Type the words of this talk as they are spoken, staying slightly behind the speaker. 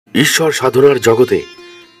ঈশ্বর সাধনার জগতে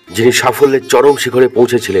যিনি সাফল্যের চরম শিখরে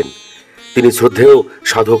পৌঁছেছিলেন তিনি শ্রদ্ধেয়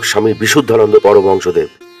সাধক স্বামী বিশুদ্ধানন্দ পরমহংসদেব,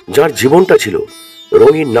 যার জীবনটা ছিল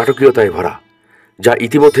রঙিন নাটকীয়তায় ভরা, যা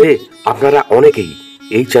ইতিমধ্যে আপনারা অনেকেই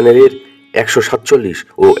এই চ্যানেলের 147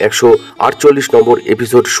 ও 148 নম্বর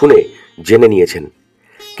এপিসোড শুনে জেনে নিয়েছেন।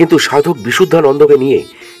 কিন্তু সাধক বিশুদ্ধানন্দকে নিয়ে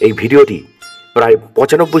এই ভিডিওটি প্রায়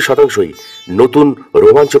 95% নতুন,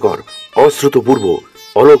 রোমাঞ্চকর, অশ্রুতপূর্ব,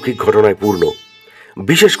 অলৌকিক ঘটনায় পূর্ণ।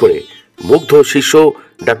 বিশেষ করে মুগ্ধ শিষ্য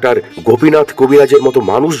ডাক্তার গোপীনাথ কবিরাজের মতো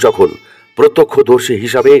মানুষ যখন প্রত্যক্ষদর্শী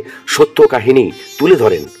হিসাবে সত্য কাহিনী তুলে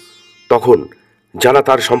ধরেন, তখন যারা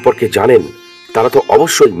তার সম্পর্কে জানেন তারা তো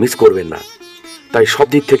অবশ্যই মিস করবেন না। তাই সব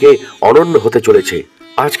দিক থেকে অনন্য হতে চলেছে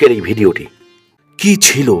আজকের এই ভিডিওটি। কি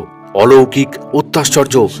ছিল অলৌকিক,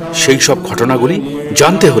 অত্যাশ্চর্য সেই সব ঘটনাগুলি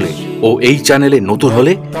জানতে হলে ও এই চ্যানেলে নতুন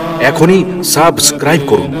হলে এখনই সাবস্ক্রাইব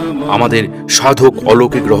করুন আমাদের সাধক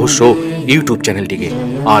অলৌকিক রহস্য ইউটিউব চ্যানেলটিকে।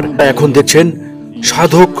 আর এখন দেখছেন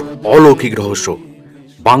সাধক অলৌকিক রহস্য,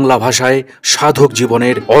 বাংলা ভাষায় সাধক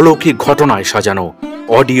জীবনের অলৌকিক ঘটনায় সাজানো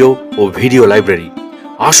অডিও ও ভিডিও লাইব্রেরি।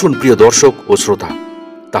 আসুন প্রিয় দর্শক ও শ্রোতা,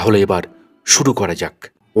 তাহলে এবার শুরু করা যাক।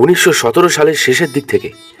 1917 সালের শেষের দিক থেকে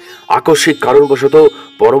আকস্মিক কারণবশত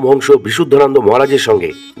পরমহংস বিশুদ্ধানন্দ মহারাজের সঙ্গে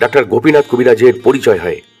ডাক্তার গোপীনাথ কবিরাজের পরিচয়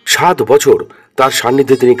হয়। 7 বছর তার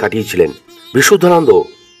সান্নিধ্যে তিনি কাটিয়েছিলেন। বিশুদ্ধানন্দ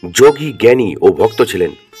যোগী, জ্ঞানী ও ভক্ত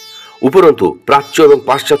ছিলেন। উপরন্তু প্রাচ্য এবং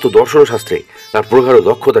পাশ্চাত্য দর্শন শাস্ত্রে তার প্রগাঢ়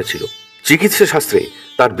দক্ষতা ছিল। চিকিৎসা শাস্ত্রে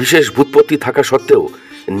তার বিশেষ ব্যুৎপত্তি থাকা সত্ত্বেও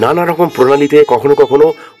নানা রকম প্রণালীতে কখনো কখনো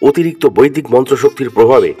অতিরিক্ত বৈদিক মন্ত্রশক্তির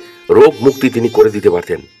প্রভাবে রোগ মুক্তি তিনি করে দিতে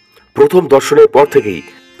পারতেন। প্রথম দর্শনের পর থেকেই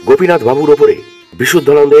গোপীনাথ বাবুর ওপরে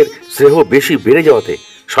বিশুদ্ধানন্দের স্নেহ বেশি বেড়ে যাওয়াতে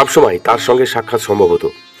সবসময় তার সঙ্গে সাক্ষাৎ সম্ভব হতো।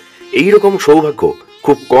 এইরকম সৌভাগ্য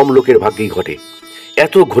খুব কম লোকের ভাগ্যেই ঘটে।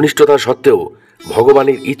 এত ঘনিষ্ঠতা সত্ত্বেও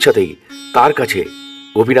ভগবানের ইচ্ছাতেই তার কাছে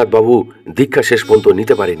গোপীনাথ বাবু দীক্ষা শেষ পর্যন্ত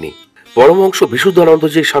নিতে পারেননি। পরমহংস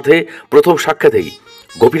বিশুদ্ধানন্দজির সাথে প্রথম সাক্ষাতেই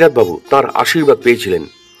গোপীনাথ বাবু তাঁর আশীর্বাদ পেয়েছিলেন।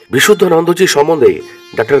 বিশুদ্ধানন্দজি সম্বন্ধে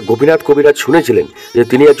ডাক্তার গোপীনাথ কবিরাজ শুনেছিলেন যে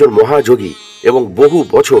তিনি একজন মহাযোগী এবং বহু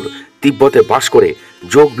বছর তিব্বতে বাস করে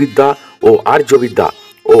যোগবিদ্যা ও আর্যবিদ্যা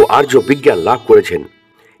ও আর্য বিজ্ঞান লাভ করেছেন।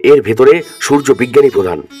 এর ভেতরে সূর্য বিজ্ঞানী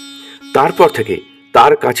প্রধান। তারপর থেকে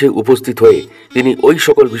তার কাছে উপস্থিত হয়ে তিনি ওই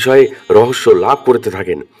সকল বিষয়ে রহস্য লাভ করতে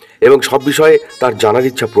থাকেন এবং সব বিষয়ে তার জানার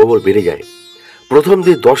ইচ্ছা প্রবল বেড়ে যায়। প্রথম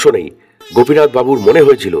দিন দর্শনেই গোপীনাথ বাবুর মনে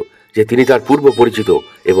হয়েছিল যে তিনি তার পূর্ব পরিচিত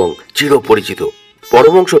এবং চিরপরিচিত।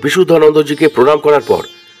 পরমহংস বিশুদ্ধানন্দজিকে প্রণাম করার পর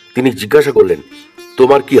তিনি জিজ্ঞাসা করলেন,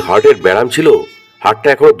 তোমার কি হার্টের ব্যারাম ছিল? হার্টটা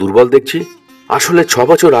এখনো দুর্বল দেখছি। আসলে 6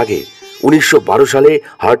 বছর আগে 1912 সালে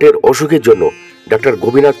হার্টের অসুখের জন্য ডাক্তার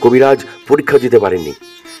গোপীনাথ কবিরাজ পরীক্ষা দিতে পারেননি।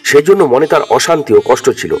 সেই জন্য মনে তার অশান্তি ও কষ্ট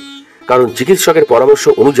ছিল, কারণ চিকিৎসকের পরামর্শ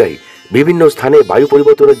অনুযায়ী বিভিন্ন স্থানে বায়ু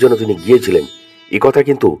পরিবর্তনের জন্য তিনি গিয়েছিলেন। এ কথা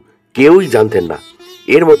কিন্তু কেউই জানতেন না।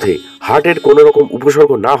 এর মধ্যে হার্টের কোনো রকম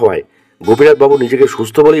উপসর্গ না হওয়ায় গোপীনাথ বাবু নিজেকে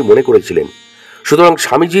সুস্থ বলেই মনে করেছিলেন। সুতরাং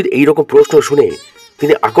স্বামীজির এইরকম প্রশ্ন শুনে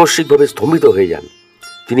তিনি আকস্মিকভাবে স্তম্ভিত হয়ে যান।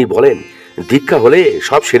 তিনি বলেন, দীক্ষা হলে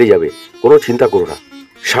সব সেরে যাবে, কোনো চিন্তা করো না।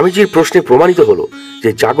 স্বামীজির প্রশ্নে প্রমাণিত হলো যে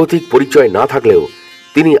জাগতিক পরিচয় না থাকলেও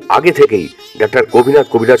তিনি আগে থেকেই ডাক্তার গোপীনাথ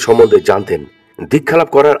কবিরাজ সম্বন্ধে জানতেন। দীক্ষালাভ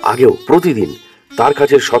করার আগেও প্রতিদিন তার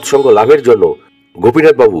কাছে সৎসঙ্গ লাভের জন্য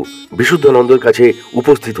গোপীনাথ বাবু বিশুদ্ধানন্দের কাছে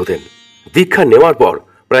উপস্থিত হতেন। দীক্ষা নেওয়ার পর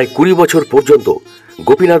প্রায় 20 বছর পর্যন্ত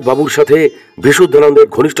গোপীনাথ বাবুর সাথে বিশুদ্ধানন্দের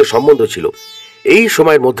ঘনিষ্ঠ সম্বন্ধ ছিল। এই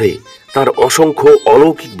সময়ের মধ্যে তার অসংখ্য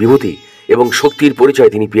অলৌকিক বিভূতি এবং শক্তির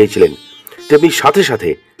পরিচয় তিনি পেয়েছিলেন। তেমনি সাথে সাথে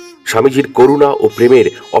স্বামীজির করুণা ও প্রেমের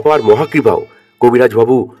অপার মহাকৃপাও কবিরাজ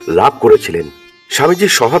বাবু লাভ করেছিলেন।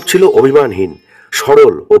 স্বামীজির স্বভাব ছিল অভিমানহীন,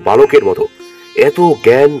 সরল ও বালকের মতো। এত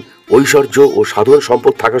জ্ঞান, ঐশ্বর্য ও সাধন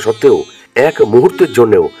সম্পদ থাকা সত্ত্বেও এক মুহূর্তের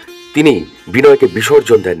জন্যও তিনি বিনয়কে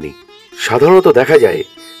বিসর্জন দেননি। সাধারণত দেখা যায়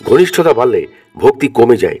ঘনিষ্ঠতা বাড়লে ভক্তি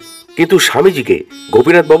কমে যায়, কিন্তু স্বামীজিকে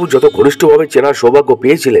গোপীনাথ বাবু যত ঘনিষ্ঠভাবে চেনার সৌভাগ্য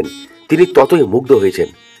পেয়েছিলেন তিনি ততই মুগ্ধ হয়েছেন।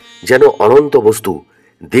 যেন অনন্ত বস্তু,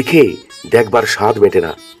 দেখে দেখবার স্বাদ মেটে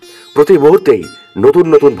না। প্রতি মুহূর্তেই নতুন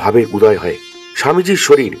নতুন ভাবের উদয় হয়। স্বামীজির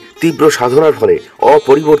শরীর তীব্র সাধনার ফলে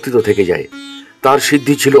অপরিবর্তিত থেকে যায়। তার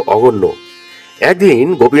সিদ্ধি ছিল অগণ্য। একদিন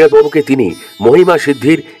গোপীনাথ বাবুকে তিনি মহিমা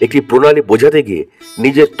সিদ্ধির একটি প্রণালী বোঝাতে গিয়ে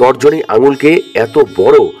নিজের তর্জনী আঙুলকে এত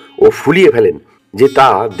বড় ও ফুলিয়ে ফেলেন যে তা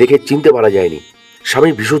দেখে চিনতে পারা যায়নি।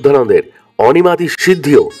 স্বামী বিশুদ্ধানন্দের অনিমাদি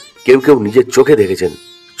সিদ্ধিও কেউ কেউ নিজের চোখে দেখেছেন।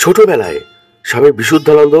 ছোটবেলায় স্বামী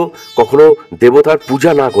বিশুদ্ধানন্দ কখনো দেবতার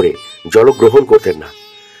পূজা না করে জল গ্রহণ করতেন না।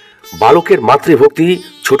 বালকের মাতৃভক্তি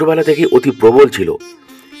ছোটবেলা থেকে অতি প্রবল ছিল।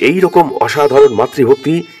 এই রকম অসাধারণ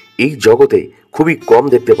মাতৃভক্তি এই জগতে খুবই কম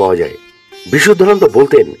দেখতে পাওয়া যায়। বিশুদ্ধানন্দ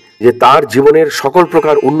বলতেন যে তার জীবনের সকল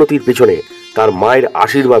প্রকার উন্নতির পেছনে তার মায়ের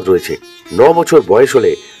আশীর্বাদ রয়েছে। 9 বছর বয়স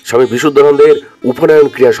হলে স্বামী বিশুদ্ধানন্দের উপনয়ন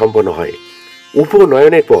ক্রিয়া সম্পন্ন হয়।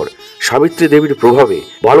 উপনয়নের পর সাবিত্রী দেবীর প্রভাবে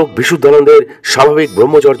বালক বিশুদ্ধানন্দের স্বাভাবিক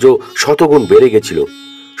ব্রহ্মচর্য শতগুণ বেড়ে গেছিল।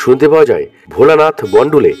 শুনতে পাওয়া যায়, ভোলানাথ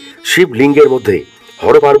বন্ডুলে শিবলিঙ্গের মধ্যে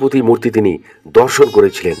হরপার্বতী মূর্তি তিনি দর্শন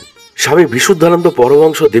করেছিলেন। স্বামী বিশুদ্ধানন্দ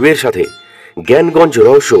পরমহংস দেবের সাথে জ্ঞানগঞ্জ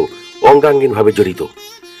রহস্য অঙ্গাঙ্গিনভাবে জড়িত।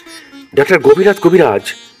 ডাক্তার গোপীনাথ কবিরাজ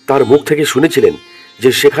তার মুখ থেকে শুনেছিলেন যে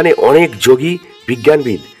সেখানে অনেক যোগী,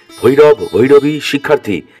 বিজ্ঞানবিদ, ভৈরব, ভৈরবী,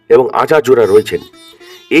 শিক্ষার্থী এবং আচার্যরা রয়েছেন।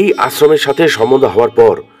 এই আশ্রমের সাথে সম্বন্ধ হওয়ার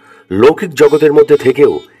পর লৌকিক জগতের মধ্যে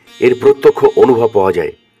থেকেও এর প্রত্যক্ষ অনুভব পাওয়া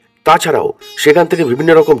যায়। তাছাড়াও সেখান থেকে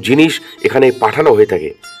বিভিন্ন রকম জিনিস এখানে পাঠানো হয়ে থাকে।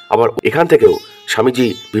 আবার এখান থেকেও স্বামীজি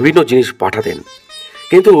বিভিন্ন জিনিস পাঠাতেন।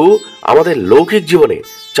 কিন্তু আমাদের লৌকিক জীবনে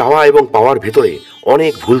চাওয়া এবং পাওয়ার ভেতরে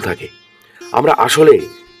অনেক ভুল থাকে। আমরা আসলে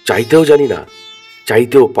চাইতেও জানি না,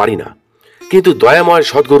 চাইতেও পারি না। কিন্তু দয়াময়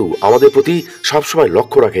সদ্গুরু আমাদের প্রতি সবসময়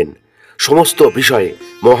লক্ষ্য রাখেন, সমস্ত বিষয়ে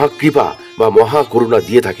মহাকৃপা বা মহাকরুণা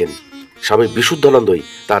দিয়ে থাকেন। স্বামী বিশুদ্ধানন্দই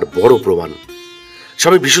তার বড় প্রমাণ।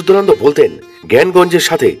 স্বামী বিশুদ্ধানন্দ বলতেন, জ্ঞানগঞ্জের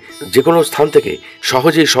সাথে যে কোনো স্থান থেকে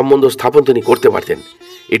সহজেই সম্বন্ধ স্থাপন তিনি করতে পারতেন।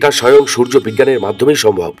 এটা স্বয়ং সূর্য বিজ্ঞানের মাধ্যমেই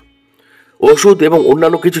সম্ভব। ওষুধ এবং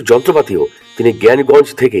অন্যান্য কিছু যন্ত্রপাতিও তিনি জ্ঞানগঞ্জ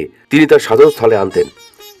থেকে তিনি তার সাধনস্থলে আনতেন।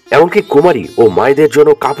 এমনকি কুমারী ও মায়েদের জন্য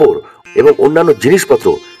কাপড় এবং অন্যান্য জিনিসপত্র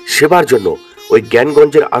সেবার জন্য ওই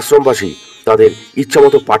জ্ঞানগঞ্জের আশ্রমবাসী তাদের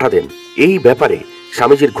ইচ্ছামতো পাঠাতেন। এই ব্যাপারে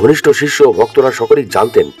স্বামীজির ঘনিষ্ঠ শিষ্য ভক্তরা সকলেই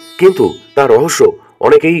জানতেন, কিন্তু তার রহস্য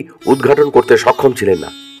অনেকেই উদ্ঘাটন করতে সক্ষম ছিলেন না।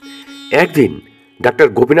 একদিন ডাক্তার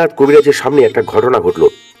গোপীনাথ কবিরাজের সামনে একটা ঘটনা ঘটল।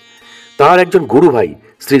 তার একজন গুরু ভাই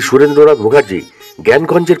শ্রী সুরেন্দ্রনাথ মুখার্জি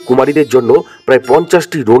জ্ঞানগঞ্জের কুমারীদের জন্য প্রায়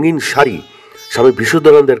 50টি রঙিন শাড়ি স্বামী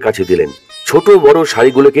বিশুদ্ধানন্দের কাছে দিলেন। ছোট বড়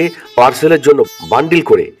শাড়িগুলোকে পার্সেলের জন্য বান্ডিল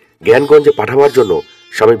করে জ্ঞানগঞ্জে পাঠাবার জন্য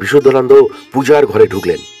স্বামী বিশুদ্ধানন্দ পূজার ঘরে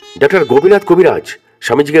ঢুকলেন। ডাক্তার গোপীনাথ কবিরাজ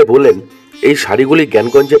স্বামীজিকে বললেন, এই শাড়িগুলি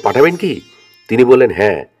জ্ঞানগঞ্জে পাঠাবেন কি? তিনি বললেন,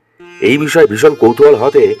 হ্যাঁ। এই বিষয়ে ভীষণ কৌতূহল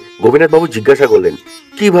হতে গোপীনাথবাবু জিজ্ঞাসা করলেন,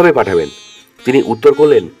 কিভাবে পাঠাবেন? তিনি উত্তর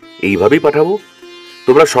করলেন, এইভাবেই পাঠাবো।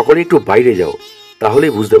 তোমরা সকলে একটু বাইরে যাও,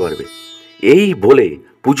 তাহলেই বুঝতে পারবে। এই বলে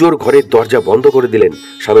পুজোর ঘরের দরজা বন্ধ করে দিলেন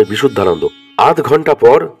স্বামী বিশুদ্ধানন্দ। আধ ঘন্টা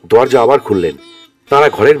পর দরজা আবার খুললেন। তারা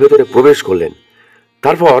ঘরের ভেতরে প্রবেশ করলেন।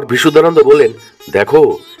 তারপর বিশুদ্ধানন্দ বললেন, দেখো,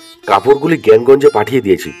 কাপড়গুলি জ্ঞানগঞ্জে পাঠিয়ে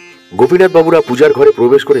দিয়েছি। গোপীনাথ বাবুরা পূজার ঘরে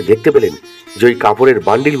প্রবেশ করে দেখতে পেলেন যে ওই কাপড়ের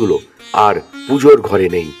বান্ডিলগুলো আর পুজোর ঘরে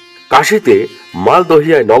নেই। কাশীতে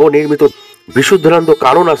মালদহিয়ায় নবনির্মিত বিশুদ্ধানন্দ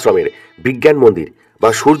কারণ আশ্রমের বিজ্ঞান মন্দির বা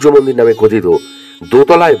সূর্য মন্দির নামে কথিত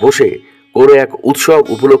দোতলায় বসে কোনো এক উৎসব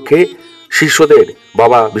উপলক্ষে শিষ্যদের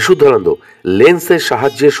বাবা বিশুদ্ধানন্দ লেন্সের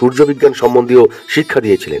সাহায্যে সূর্যবিজ্ঞান সম্বন্ধীয় শিক্ষা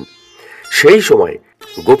দিয়েছিলেন। সেই সময়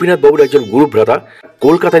গোপীনাথ বাবুর একজন গুরুভ্রাতা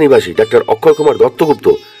কলকাতা নিবাসী ডাক্তার অক্ষয় কুমার দত্তগুপ্ত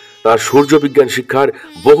তার সূর্যবিজ্ঞান শিক্ষার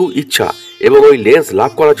বহু ইচ্ছা এবং ওই লেন্স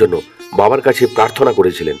লাভ করার জন্য বাবার কাছে প্রার্থনা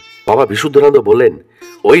করেছিলেন। বাবা বিশুদ্ধানন্দ বললেন,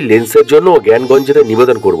 ওই লেন্সের জন্য জ্ঞানগঞ্জে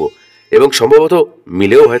নিবেদন করব এবং সম্ভবত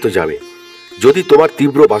মিলেও হয়তো যাবে। যদি তোমার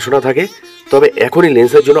তীব্র বাসনা থাকে তবে এখনই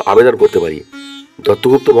লেন্সের জন্য আবেদন করতে পারি।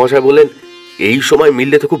 দত্তগুপ্ত মহাশয় বললেন, এই সময়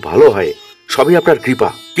মিললে তো খুব ভালো হয়, সবই আপনার কৃপা।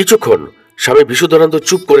 কিছুক্ষণ স্বামী বিশুদ্ধানন্দ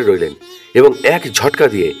চুপ করে রইলেন এবং এক ঝটকা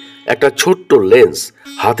দিয়ে একটা ছোট্ট লেন্স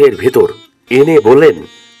হাতের ভেতর এনে বললেন,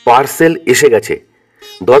 পার্সেল এসে গেছে।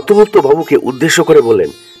 দত্তগুপ্ত বাবুকে উদ্দেশ্য করে বললেন,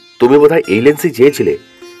 তুমি বোধহয় এই লেন্সই চেয়েছিলে।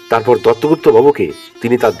 তারপর দত্তগুপ্ত বাবুকে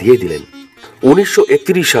তিনি তা দিয়ে দিলেন।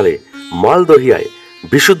 1931 সালে মালদহিয়ায়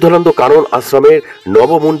বিশুদ্ধানন্দ কানন আশ্রমের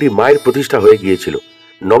নবমুন্ডি মায়ের প্রতিষ্ঠা হয়ে গিয়েছিল।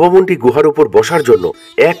 নবমুন্ডি গুহার উপর বসার জন্য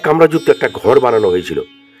এক কামরাযুক্ত একটা ঘর বানানো হয়েছিল।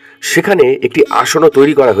 সেখানে একটি আসনও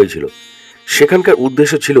তৈরি করা হয়েছিল। সেখানকার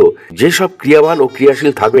উদ্দেশ্য ছিল যেসব ক্রিয়াবান ও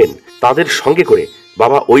ক্রিয়াশীল থাকবেন তাদের সঙ্গে করে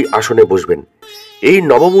বাবা ওই আসনে বসবেন। এই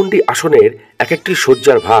নবমুন্ডি আসনের এক একটি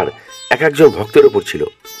শয্যার ভার এক একজন ভক্তের ওপর ছিল।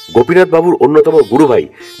 গোপীনাথ বাবুর অন্যতম গুরুভাই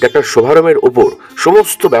ডাক্তার শোভারামের ওপর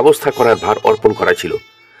সমস্ত ব্যবস্থা করার ভার অর্পণ করা ছিল।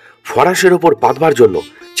 ফরাসের ওপর পাতবার জন্য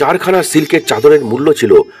 4খানা সিল্কের চাদরের মূল্য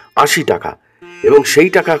ছিল 80 টাকা এবং সেই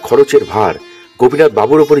টাকা খরচের ভার গোপীনাথ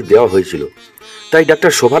বাবুর ওপরই দেওয়া হয়েছিল। তাই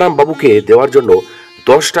ডাক্তার শোভারাম বাবুকে দেওয়ার জন্য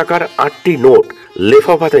 10 টাকার 8টি নোট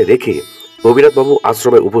লেফা পাতায় রেখে গোপীনাথ বাবু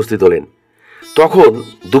আশ্রমে উপস্থিত হলেন। তখন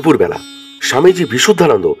দুপুরবেলা। স্বামীজি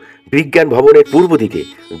বিশুদ্ধানন্দ বিজ্ঞান ভবনের পূর্ব দিকে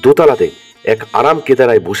দোতলাতে এক আরাম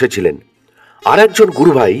কেদারায় বসেছিলেন। আর একজন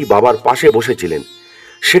গুরুভাই বাবার পাশে বসেছিলেন।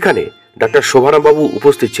 সেখানে ডাক্তার শোভারাম বাবু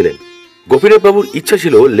উপস্থিত ছিলেন। গোপীনাথ বাবুর ইচ্ছা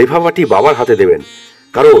ছিল লেফাবাটি বাবার হাতে দেবেন,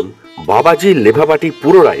 কারণ বাবাজি লেফাবাটি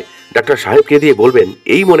পুনরায় ডাক্তার সাহেবকে দিয়ে বলবেন,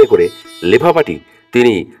 এই মনে করে লেফাবাটি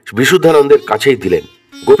তিনি বিশুদ্ধানন্দের কাছেই দিলেন।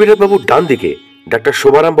 গোপীনাথ বাবুর ডান দিকে ডাক্তার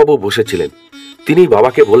শোভারাম বাবু বসেছিলেন। তিনি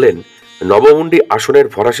বাবাকে বললেন, নবমুন্ডি আসনের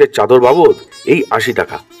ফরাসের চাদর বাবদ এই 80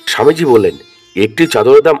 টাকা। স্বামীজি বললেন, একটি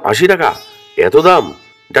চাদরের দাম 80 টাকা? এত দাম?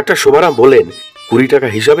 ডাক্তার শোভারাম বললেন, 20 টাকা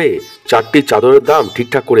হিসাবে 4টি চাদরের দাম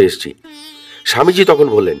ঠিকঠাক করে এসছি। স্বামীজি তখন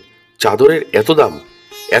বললেন, চাদরের এত দাম?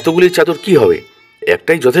 এতগুলি চাদর কি হবে?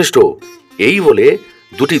 একটাই যথেষ্ট। এই বলে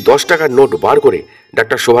 2টি 10 টাকার নোট বার করে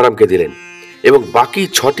ডাক্তার শোভারামকে দিলেন এবং বাকি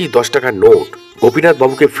 6টি 10 টাকার নোট গোপীনাথ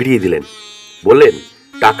বাবুকে ফিরিয়ে দিলেন। বললেন,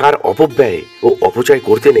 টাকার অপব্যয় ও অপচয়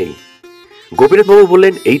করতে নেই। গোপীনাথ বাবু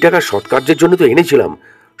বললেন, এই টাকা সৎকার্যের জন্য তো এনেছিলাম,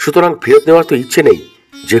 সুতরাং ফেরত নেওয়ার তো ইচ্ছে নেই,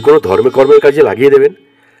 যে কোনো ধর্মে কর্মের কাজে লাগিয়ে দেবেন।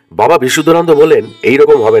 বাবা বিশুদ্ধানন্দ বললেন, এই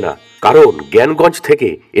রকম হবে না, কারণ জ্ঞানগঞ্জ থেকে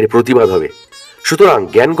এর প্রতিবাদ হবে, সুতরাং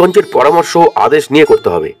জ্ঞানগঞ্জের পরামর্শ আদেশ নিয়ে করতে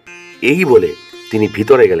হবে। এই বলে তিনি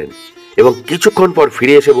ভিতরে গেলেন এবং কিছুক্ষণ পর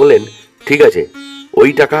ফিরে এসে বললেন, ঠিক আছে, ওই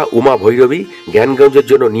টাকা উমা ভৈরবী জ্ঞানগঞ্জের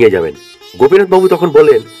জন্য নিয়ে যাবেন। গোপীনাথ বাবু তখন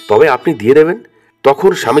বললেন, তবে আপনি দিয়ে দেবেন?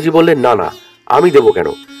 তখন স্বামীজি বললেন, না না, আমি দেব কেন,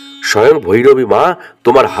 স্বয়ং ভৈরবী মা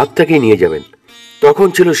তোমার হাত থেকেই নিয়ে যাবেন। তখন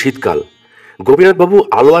ছিল শীতকাল। গোপীনাথ বাবু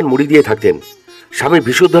আলোয়ান মুড়ি দিয়ে থাকতেন। স্বামী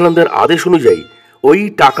বিশুদ্ধানন্দের আদেশ অনুযায়ী ওই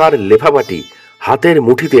টাকার লেফাবাটি হাতের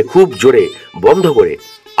মুঠিতে খুব জোরে বন্ধ করে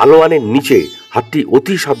আলোয়ানের নিচে হাতটি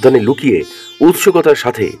অতি সাবধানে লুকিয়ে উৎসুকতার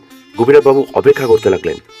সাথে গোপীনাথ বাবু অপেক্ষা করতে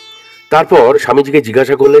লাগলেন। তারপর স্বামীজিকে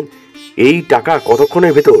জিজ্ঞাসা করলেন, এই টাকা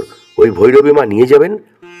কতক্ষণের ভেতর ওই ভৈরবী মা নিয়ে যাবেন?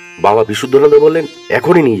 বাবা বিশুদ্ধানন্দ বললেন,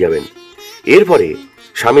 এখনই নিয়ে যাবেন। এরপরে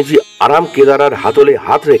স্বামীজি আরাম কেদারার হাতলে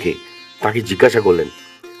হাত রেখে তাকে জিজ্ঞাসা করলেন,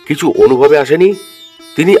 কিছু অনুভবে আসেনি?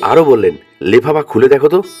 তিনি আরো বললেন, লেফাফা খুলে দেখো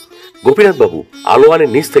তো। গোপীনাথ বাবু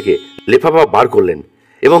আলোয়ানের নিচ থেকে লেফাফা বার করলেন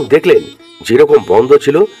এবং দেখলেন যেরকম বন্ধ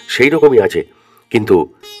ছিল সেই রকমই আছে, কিন্তু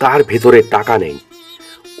তার ভেতরে টাকা নেই।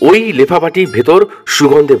 ওই লেফাফাটি ভেতর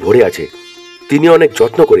সুগন্ধে ভরে আছে। তিনি অনেক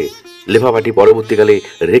যত্ন করে লেফাফাটি পরবর্তীকালে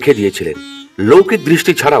রেখে দিয়েছিলেন। লৌকিক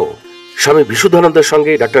দৃষ্টি ছাড়াও স্বামী বিশুদ্ধানন্দের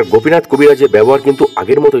সঙ্গে ডাক্তার গোপীনাথ কবিরাজের ব্যবহার কিন্তু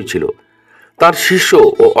আগের মতোই ছিল। তার শিষ্য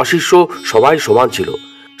ও অশিষ্য সবাই সমান ছিল।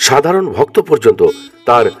 সাধারণ ভক্ত পর্যন্ত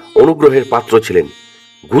তার অনুগ্রহের পাত্র ছিলেন।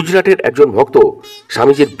 গুজরাটের একজন ভক্ত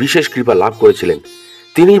স্বামীজির বিশেষ কৃপা লাভ করেছিলেন।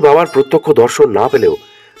 তিনি বাবার প্রত্যক্ষ দর্শন না পেলেও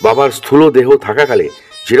বাবার স্থূল দেহ থাকাকালে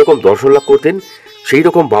যেরকম দর্শন লাভ করতেন, সেই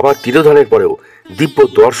রকম বাবার তিরোধানের পরেও দিব্য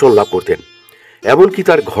দর্শন লাভ করতেন। এমনকি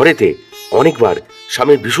তার ঘরেতে অনেকবার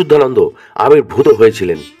স্বামী বিশুদ্ধানন্দ আবির্ভূত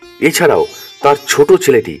হয়েছিলেন। এছাড়াও তার ছোট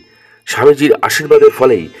ছেলেটি স্বামীজির আশীর্বাদের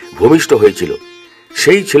ফলেই ভূমিষ্ঠ হয়েছিল।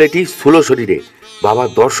 সেই ছেলেটি স্থূল শরীরে বাবার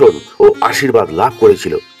দর্শন ও আশীর্বাদ লাভ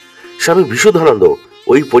করেছিল। স্বামী বিশুদ্ধানন্দ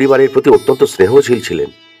ওই পরিবারের প্রতি অত্যন্ত স্নেহশীল ছিলেন।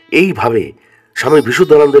 এইভাবে স্বামী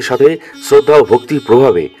বিশুদ্ধানন্দের সাথে শ্রদ্ধা ও ভক্তির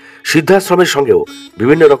প্রভাবে সিদ্ধাশ্রমের সঙ্গেও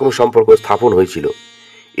বিভিন্ন রকম সম্পর্ক স্থাপন হয়েছিল।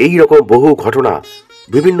 এই রকম বহু ঘটনা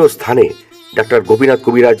বিভিন্ন স্থানে ডাক্তার গোপীনাথ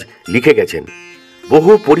কবিরাজ লিখে গেছেন।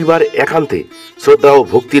 বহু পরিবার একান্তে শ্রদ্ধা ও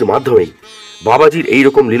ভক্তির মাধ্যমেই বাবাজির এই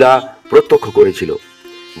রকম লীলা প্রত্যক্ষ করেছিল।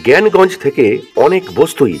 জ্ঞানগঞ্জ থেকে অনেক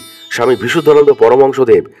বস্তুই স্বামী বিশুদ্ধানন্দ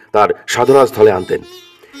পরমহংসদেব তার সাধনা স্থলে আনতেন।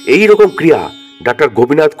 এই রকম ক্রিয়া ডাক্তার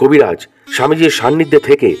গোপীনাথ কবিরাজ স্বামীজির সান্নিধ্যে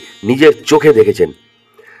থেকে নিজের চোখে দেখেছেন।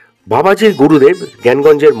 বাবাজির গুরুদেব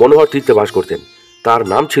জ্ঞানগঞ্জের মনোহর তীর্থে বাস করতেন। তার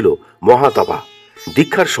নাম ছিল মহাতপা।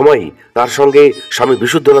 দীক্ষার সময়ই তার সঙ্গে স্বামী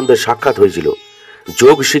বিশুদ্ধানন্দের সাক্ষাৎ হয়েছিল।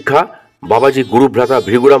 যোগ শিক্ষা বাবাজি গুরুভ্রাতা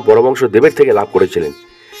ভৃগুরাম পরমহংস দেবের থেকে লাভ করেছিলেন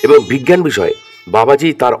এবং বিজ্ঞান বিষয়ে বাবাজি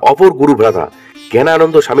তার অপর গুরুভ্রাতা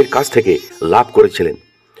জ্ঞানানন্দ স্বামীর কাছ থেকে লাভ করেছিলেন।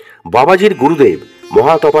 বাবাজির গুরুদেব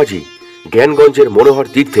মহাতপাজি জ্ঞানগঞ্জের মনোহর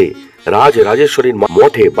তীর্থে রাজরাজেশ্বরীর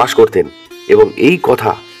মঠে বাস করতেন এবং এই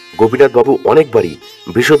কথা গোপীনাথ বাবু অনেকবারই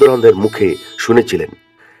বিশুদ্ধানন্দের মুখে শুনেছিলেন।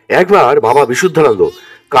 একবার বাবা বিশুদ্ধানন্দ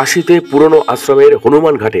কাশীতে পুরনো আশ্রমের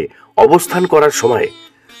হনুমান ঘাটে অবস্থান করার সময়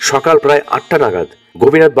সকাল প্রায় 8টা নাগাদ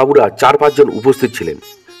গোপীনাথ বাবুরা 4-5 জন উপস্থিত ছিলেন।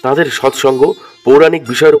 তাদের সৎসঙ্গ পৌরাণিক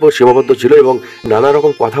বিষয়ের উপর সীমাবদ্ধ ছিল এবং নানা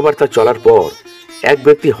রকম কথাবার্তা চলার পর এক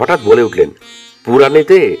ব্যক্তি হঠাৎ বলে উঠলেন,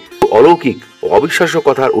 পুরাণেতে অলৌকিক ও অবিশ্বাস্য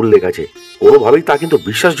কথার উল্লেখ আছে, কোনোভাবেই তা কিন্তু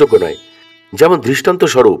বিশ্বাসযোগ্য নয়। যেমন দৃষ্টান্ত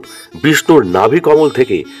স্বরূপ বিষ্ণুর নাভি কমল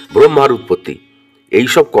থেকে ব্রহ্মার উৎপত্তি।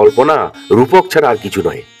 এইসব কল্পনা রূপক ছাড়া আর কিছু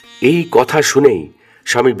নয়। এই কথা শুনেই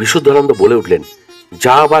স্বামী বিশুদ্ধানন্দ বলে উঠলেন,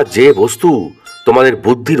 যা বা যে বস্তু তোমাদের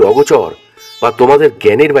বুদ্ধির অগোচর বা তোমাদের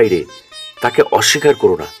জ্ঞানের বাইরে, তাকে অস্বীকার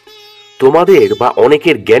করো না। তোমাদের বা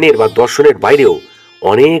অনেকের জ্ঞানের বা দর্শনের বাইরেও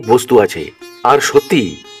অনেক বস্তু আছে, আর সত্যি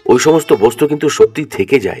ওই সমস্ত বস্তু কিন্তু সত্যি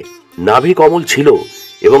থেকে যায়। নাভি কমল ছিল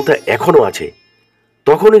এবং তা এখনো আছে।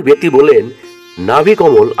 তখন ওই ব্যক্তি বললেন, নাভি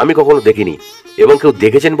কমল আমি কখনো দেখিনি এবং কেউ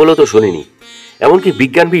দেখেছেন বলেও তো শুনিনি। এমনকি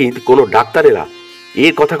বিজ্ঞানবিদ কোনো ডাক্তারেরা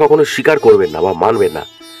এর কথা কখনো স্বীকার করবেন না বা মানবেন না।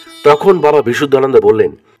 তখন বাবা বিশুদ্ধানন্দ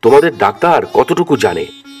বললেন, তোমাদের ডাক্তার কতটুকু জানে?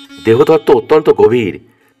 দেহতত্ত্ব অত্যন্ত গভীর,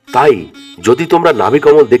 তাই যদি তোমরা নাভি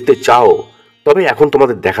কমল দেখতে চাও তবে এখন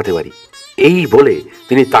তোমাদের দেখাতে পারি। এই বলে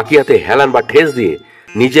তিনি তাকিয়াতে হেলান বা ঠেস দিয়ে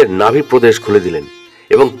নিজের নাভি প্রদেশ খুলে দিলেন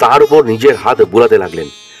এবং তার উপর নিজের হাত বুলাতে লাগলেন।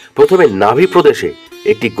 প্রথমে নাভি প্রদেশে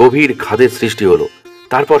একটি গভীর খাদের সৃষ্টি হলো।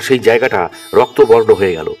 তারপর সেই জায়গাটা রক্তবর্ণ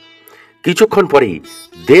হয়ে গেল। কিছুক্ষণ পরেই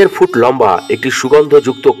 1.5 ফুট লম্বা একটি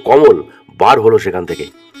সুগন্ধযুক্ত কমল বার হলো সেখান থেকে।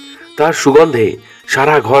 তার সুগন্ধে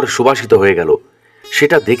সারা ঘর সুবাসিত হয়ে গেল।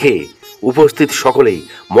 সেটা দেখে উপস্থিত সকলেই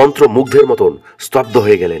মন্ত্রমুগ্ধের মতন স্তব্ধ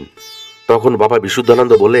হয়ে গেলেন। তখন বাবা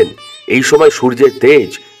বিশুদ্ধানন্দ বললেন, এই সময় সূর্যের তেজ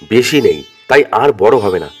বেশি নেই, তাই আর বড়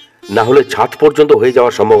হবে না, না হলে ছাদ পর্যন্ত হয়ে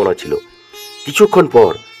যাওয়ার সম্ভাবনা ছিল। কিছুক্ষণ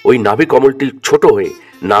পর ওই নাভি কমলটি ছোট হয়ে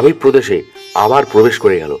নাভি প্রদেশে আবার প্রবেশ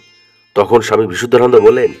করে গেল। তখন স্বামী বিশুদ্ধানন্দ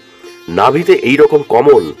বললেন, নাভিতে এইরকম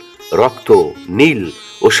কমল রক্ত, নীল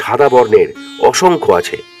ও সাদা বর্ণের অসংখ্য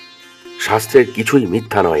আছে। শাস্ত্রের কিছুই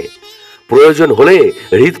মিথ্যা নয়। প্রয়োজন হলে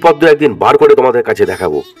হৃদপদ্ম একদিন বার করে তোমাদের কাছে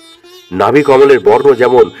দেখাবো। নাভি কমলের বর্ণ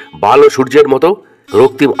যেমন বাল ও সূর্যের মতো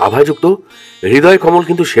রক্তিম আভাযুক্ত, হৃদয় কমল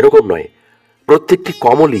কিন্তু সেরকম নয়। প্রত্যেকটি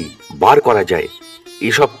কমলই বার করা যায়।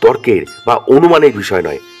 এসব তর্কের বা অনুমানের বিষয়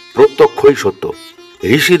নয়, প্রত্যক্ষই সত্য।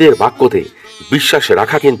 ঋষিদের বাক্যতে বিশ্বাস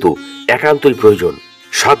রাখা কিন্তু একান্তই প্রয়োজন।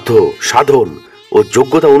 সাধ্য, সাধন ও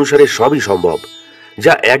যোগ্যতা অনুসারে সবই সম্ভব।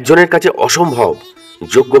 যা একজনের কাছে অসম্ভব,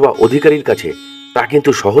 যোগ্য বা অধিকারীর কাছে তা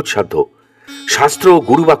কিন্তু সহজ সাধ্য। শাস্ত্র ও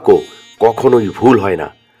গুরুবাক্য কখনোই ভুল হয় না।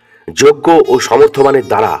 যোগ্য ও সমর্থমানের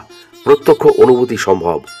দ্বারা প্রত্যক্ষ অনুভূতি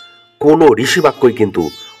সম্ভব। কোনো ঋষিবাক্যই কিন্তু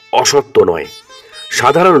অসত্য নয়।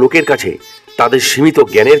 সাধারণ লোকের কাছে তাদের সীমিত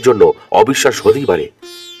জ্ঞানের জন্য অবিশ্বাস হতেই পারে,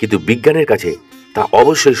 কিন্তু বিজ্ঞানের কাছে তা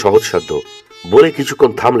অবশ্যই সহজসাধ্য বলে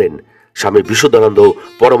কিছুক্ষণ থামলেন স্বামী বিশুদ্ধানন্দ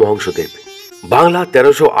পরমহংসদেব। বাংলা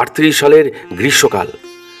 1338 সালের গ্রীষ্মকাল।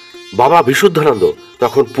 বাবা বিশুদ্ধানন্দ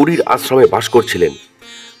তখন পুরীর আশ্রমে বাস করছিলেন।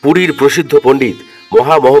 পুরীর প্রসিদ্ধ পণ্ডিত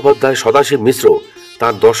মহামহোপাধ্যায় সদাশিব মিশ্র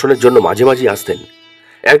তার দর্শনের জন্য মাঝে মাঝে আসতেন।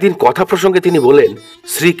 একদিন কথা প্রসঙ্গে তিনি বললেন,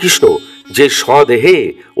 শ্রীকৃষ্ণ যে স্বদেহে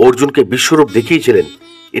অর্জুনকে বিশ্বরূপ দেখিয়েছিলেন,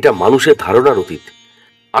 এটা মানুষের ধারণার অতীত।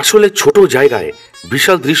 আসলে ছোট জায়গায়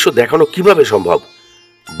বিশাল দৃশ্য দেখানো কিভাবে সম্ভব?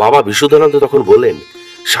 বাবা বিশুদ্ধানন্দ তখন বললেন,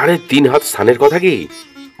 3.5 হাত স্থানের কথা কি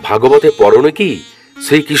ভাগবতে পড়নি কি?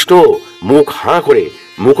 শ্রীকৃষ্ণ মুখ হাঁ করে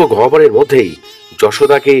মুখ গহ্বরের মধ্যেই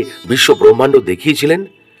যশোদাকে বিশ্ব ব্রহ্মাণ্ড দেখিয়েছিলেন।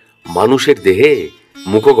 মানুষের দেহে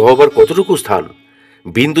মুখ গহ্বর কতটুকু স্থান?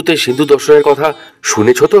 বিন্দুতে সিন্ধু দর্শনের কথা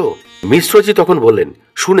শুনেছ তো? মিশ্রজি তখন বললেন,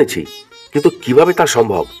 শুনেছি, কিন্তু কিভাবে তা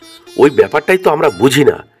সম্ভব? ওই ব্যাপারটাই তো আমরা বুঝি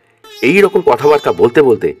না। এই রকম কথাবার্তা বলতে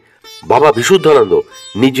বলতে বাবা বিশুদ্ধানন্দ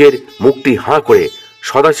নিজের মুখটি হাঁ করে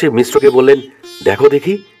সদাশিব মিশ্রকে বললেন, দেখো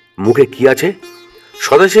দেখি মুখে কি আছে।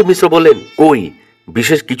 সদাশিব মিশ্র বললেন, কই,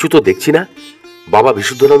 বিশেষ কিছু তো দেখছি না। বাবা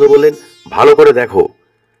বিশুদ্ধানন্দ বললেন, ভালো করে দেখো।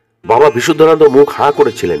 বাবা বিশুদ্ধানন্দ মুখ হাঁ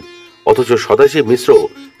করেছিলেন, অথচ সদাশিব মিশ্র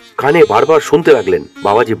কানে বারবার শুনতে লাগলেন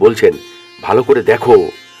বাবাজি বলছেন, ভালো করে দেখো।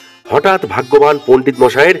 হঠাৎ ভাগ্যবান পণ্ডিত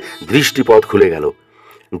মশায়ের দৃষ্টিপথ খুলে গেল।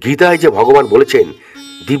 গীতায় যে ভগবান বলেছেন,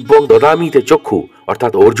 দিব্যং দদামিতে চক্ষু,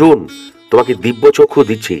 অর্থাৎ অর্জুন, তোমাকে দিব্য চক্ষু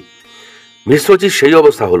দিচ্ছি। মিশ্রজির সেই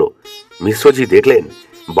অবস্থা হলো। মিশ্রজি দেখলেন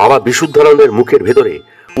বাবা বিশুদ্ধানন্দের মুখের ভেতরে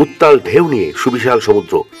উত্তাল ঢেউ নিয়ে সুবিশাল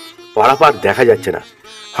সমুদ্র, পারাপার দেখা যাচ্ছে না।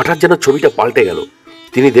 হঠাৎ যেন ছবিটা পাল্টে গেল।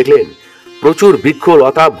 তিনি দেখলেন প্রচুর বৃক্ষ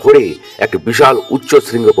লতা ভরে এক বিশাল উচ্চ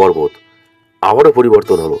শৃঙ্গ পর্বত। আবারও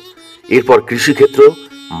পরিবর্তন হলো। এরপর কৃষিক্ষেত্র,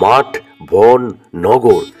 মাঠ, বন,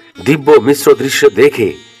 নগর, দিব্য মিশ্র দৃশ্য দেখে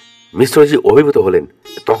মিশ্রজি অভিভূত হলেন।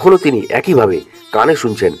 তখনও তিনি একইভাবে কানে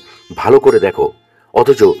শুনছেন, ভালো করে দেখো,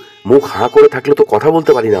 অথচ মুখ হাঁ করে থাকলে তো কথা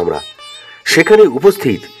বলতে পারি না আমরা। সেখানে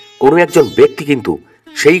উপস্থিত কোনো একজন ব্যক্তি কিন্তু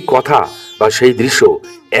সেই কথা বা সেই দৃশ্য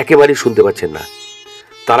একেবারেই শুনতে পাচ্ছেন না,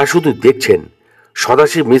 তারা শুধু দেখছেন।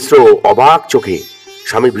 সদাশিব মিশ্র অবাক চোখে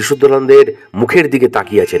স্বামী বিশুদ্ধানন্দের মুখের দিকে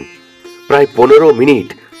তাকিয়ে আছেন। প্রায় 15 মিনিট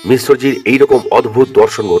মিশ্রজির এইরকম অদ্ভুত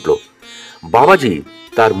দর্শন ঘটল। বাবাজি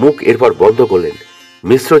তার মুখ এরপর বন্ধ করলেন।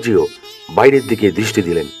 মিশ্রজিও বাইরের দিকে দৃষ্টি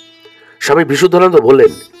দিলেন। স্বামী বিশুদ্ধানন্দ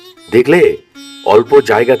বললেন, দেখলে অল্প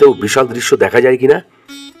জায়গাতেও বিশাল দৃশ্য দেখা যায় কিনা?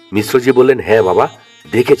 মিশ্রজি বললেন, হ্যাঁ বাবা,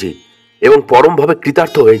 দেখেছি এবং পরমভাবে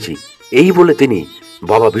কৃতার্থ হয়েছি। এই বলে তিনি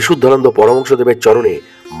বাবা বিশুদ্ধানন্দ পরমহংসদেবের চরণে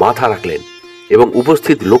মাথা রাখলেন এবং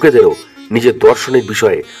উপস্থিত লোকেদেরও নিজের দর্শনের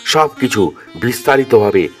বিষয়ে সবকিছু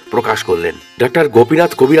বিস্তারিতভাবে প্রকাশ করলেন। ডাক্তার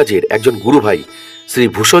গোপীনাথ কবিরাজের একজন গুরু ভাই শ্রী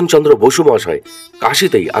ভূষণচন্দ্র বসু মহাশয়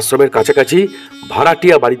কাশীতেই আশ্রমের কাছাকাছি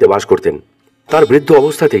ভাড়াটিয়া বাড়িতে বাস করতেন। তার বৃদ্ধ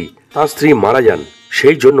অবস্থাতেই তার স্ত্রী মারা যান।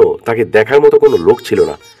 সেই জন্য তাকে দেখার মতো কোনো লোক ছিল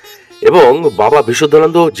না এবং বাবা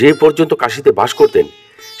বিশুদ্ধানন্দ যে পর্যন্ত কাশীতে বাস করতেন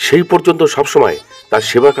সেই পর্যন্ত সবসময় তার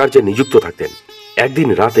সেবা কার্যে নিযুক্ত থাকতেন। একদিন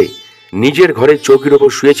রাতে নিজের ঘরে চৌকির ওপর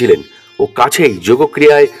শুয়েছিলেন ও কাছেই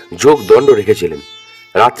যোগক্রিয়ায় যোগ দণ্ড রেখেছিলেন।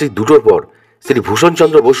 রাত্রি 2টোর পর শ্রী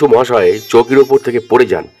ভূষণচন্দ্র বসু মহাশয় চৌকির ওপর থেকে পড়ে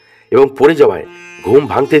যান এবং পড়ে যাওয়ায় ঘুম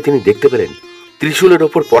ভাঙতে তিনি দেখতে পেলেন ত্রিশূলের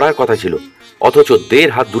ওপর পড়ার কথা ছিল, অথচ 1.5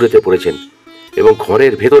 হাত দূরেতে পড়েছেন এবং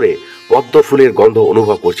ঘরের ভেতরে পদ্ম ফুলের গন্ধ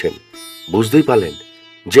অনুভব করছেন। বুঝতেই পারলেন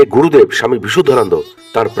যে গুরুদেব স্বামী বিশুদ্ধানন্দ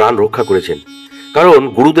তার প্রাণ রক্ষা করেছেন, কারণ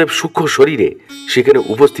গুরুদেব সূক্ষ্ম শরীরে সেখানে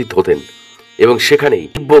উপস্থিত হতেন এবং সেখানেই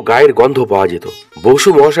দিব্য গায়ের গন্ধ পাওয়া যেত। বসু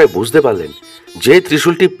মহাশয় বুঝতে পারলেন যে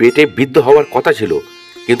ত্রিশূলটি পেটে বিদ্ধ হওয়ার কথা ছিল,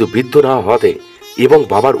 কিন্তু বিদ্ধ না হওয়াতে এবং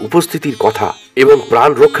বাবার উপস্থিতির কথা এবং প্রাণ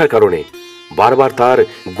রক্ষার কারণে বারবার তার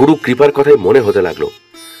গুরু কৃপার কথাই মনে হতে লাগলো।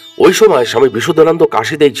 ওই সময় স্বামী বিশুদ্ধানন্দ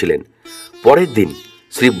কাশীতেই ছিলেন। পরের দিন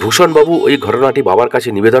শ্রী ভূষণবাবু ওই ঘটনাটি বাবার কাছে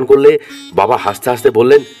নিবেদন করলে বাবা হাসতে হাসতে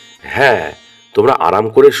বললেন, হ্যাঁ, তোমরা আরাম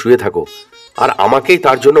করে শুয়ে থাকো, আর আমাকেই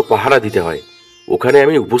তার জন্য পাহারা দিতে হয়। ওখানে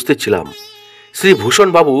আমি উপস্থিত ছিলাম। শ্রী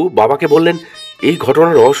ভূষণবাবু বাবাকে বললেন, এই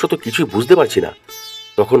ঘটনার রহস্য তো কিছুই বুঝতে পারছি না।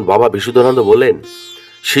 তখন বাবা বিশুদ্ধানন্দ বললেন,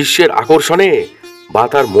 শিষ্যের আকর্ষণে বা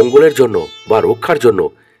তার মঙ্গলের জন্য বা রক্ষার জন্য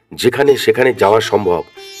যেখানে সেখানে যাওয়া সম্ভব,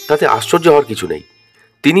 তাতে আশ্চর্য হওয়ার কিছু নেই।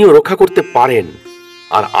 তিনিও রক্ষা করতে পারেন,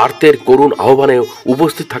 আর আর্তের করুণ আহ্বানেও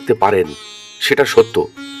উপস্থিত থাকতে পারেন, সেটা সত্য।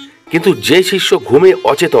 কিন্তু যে শিষ্য ঘুমে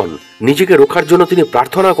অচেতন, নিজেকে রক্ষার জন্য তিনি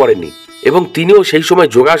প্রার্থনা করেননি এবং তিনিও সেই সময়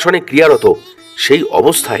যোগাসনে ক্রিয়ারত, সেই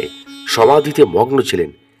অবস্থায় সমাধিতে মগ্ন ছিলেন,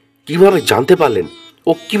 কিভাবে জানতে পারলেন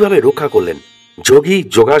ও কিভাবে রক্ষা করলেন? যোগী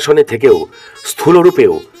যোগাসনে থেকেও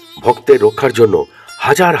স্থূলরূপেও ভক্তের রক্ষার জন্য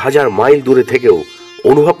হাজার হাজার মাইল দূরে থেকেও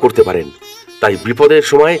অনুভব করতে পারেন। তাই বিপদের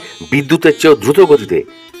সময় বিদ্যুতের চেয়েও দ্রুত গতিতে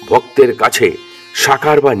ভক্তের কাছে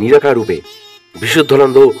সাকার বা নিরাকার রূপে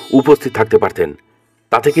বিশুদ্ধানন্দ উপস্থিত থাকতে পারতেন।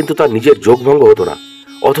 তাতে কিন্তু তার নিজের যোগভঙ্গ হতো না,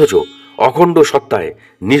 অথচ অখণ্ড সত্তায়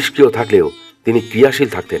নিষ্ক্রিয় থাকলেও তিনি ক্রিয়াশীল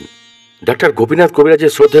থাকতেন। ডাক্তার গোপীনাথ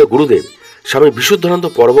কবিরাজের শ্রদ্ধেয় গুরুদেব স্বামী বিশুদ্ধানন্দ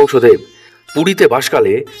পরমহংসদেব পুরীতে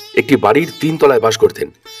বাসকালে একটি বাড়ির 3 তলায় বাস করতেন।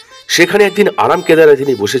 সেখানে একদিন আরাম কেদারে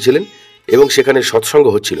তিনি বসেছিলেন এবং সেখানে সৎসঙ্গ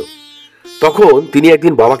হচ্ছিল। তখন তিনি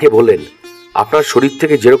একদিন বাবাকে বললেন, আপনার শরীর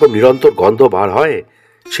থেকে যেরকম নিরন্তর গন্ধ বার হয়,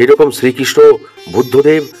 সেই রকম শ্রীকৃষ্ণ,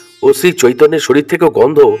 বুদ্ধদেব ও শ্রী চৈতন্যের শরীর থেকেও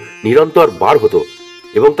গন্ধ নিরন্তর বার হতো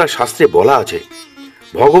এবং তার শাস্ত্রে বলা আছে,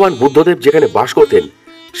 ভগবান বুদ্ধদেব যেখানে বাস করতেন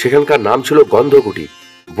সেখানকার নাম ছিল গন্ধকুটি।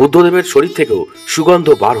 বুদ্ধদেবের শরীর থেকেও সুগন্ধ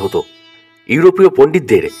বার হতো। ইউরোপীয়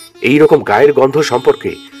পণ্ডিতদের এই রকম গায়ের গন্ধ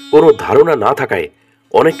সম্পর্কে কোনো ধারণা না থাকায়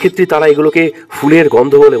অনেক ক্ষেত্রে তারা এগুলোকে ফুলের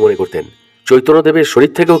গন্ধ বলে মনে করতেন। চৈতন্যদেবের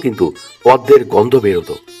শরীর থেকেও কিন্তু পদ্মের গন্ধ বের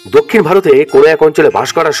হতো। দক্ষিণ ভারতে কোনো এক অঞ্চলে বাস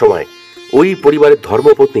করার সময় ওই পরিবারের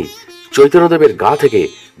ধর্মপত্নী চৈতন্যদেবের গা থেকে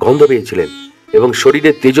গন্ধ পেয়েছিলেন এবং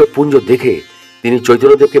শরীরের তেজপুঞ্জ দেখে তিনি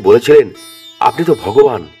চৈতন্যদেবকে বলেছিলেন, আপনি তো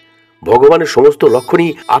ভগবান, ভগবানের সমস্ত লক্ষণই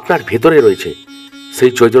আপনার ভেতরে রয়েছে।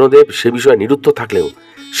 সেই চৈতন্যদেব সে বিষয়ে নিরুত্তর থাকলেও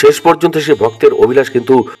শেষ পর্যন্ত সে ভক্তের অভিলাষ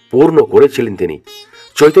কিন্তু পূর্ণ করেছিলেন তিনি।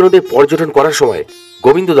 চৈতন্যদেব পর্যটন করার সময়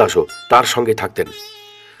গোবিন্দ দাসও তার সঙ্গে থাকতেন।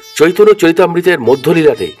 চৈতন্য চরিতামৃতের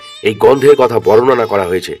মধ্যলীলাতে এই গন্ধের কথা বর্ণনা করা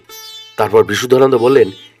হয়েছে। তারপর বিশুদ্ধানন্দ বললেন,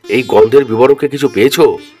 এই গন্ধের বিবরণকে কিছু পেয়েছো?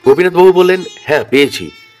 গোপীনাথ বাবু বললেন, হ্যাঁ পেয়েছি।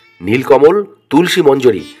 নীলকমল, তুলসী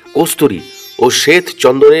মঞ্জরি, কস্তুরী ও শ্বেত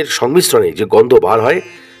চন্দনের সংমিশ্রণে যে গন্ধ বার হয়,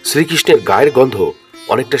 শ্রীকৃষ্ণের গায়ের গন্ধ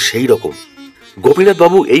অনেকটা সেই রকম। গোপীনাথ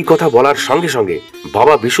বাবু এই কথা বলার সঙ্গে সঙ্গে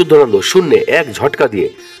বাবা বিশুদ্ধানন্দ শূন্যে এক ঝটকা দিয়ে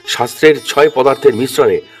শাস্ত্রের 6 পদার্থের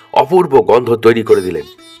মিশ্রণে অপূর্ব গন্ধ তৈরি করে দিলেন।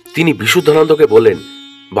 তিনি বিশুদ্ধানন্দকে বললেন,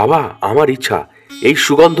 বাবা, আমার ইচ্ছা এই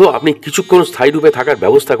সুগন্ধ আপনি কিছুক্ষণ স্থায়ী রূপে থাকার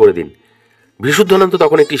ব্যবস্থা করে দিন। বিশুদ্ধানন্দ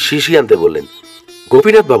তখন একটি শিশি আনতে বললেন।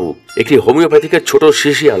 গোপীনাথ বাবু একটি হোমিওপ্যাথিকের ছোট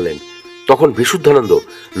শিশি আনলেন। তখন বিশুদ্ধানন্দ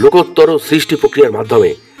লোকোত্তর সৃষ্টি প্রক্রিয়ার মাধ্যমে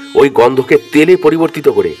ওই গন্ধকে তেলে পরিবর্তিত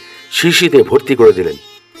করে শিশিতে ভর্তি করে দিলেন।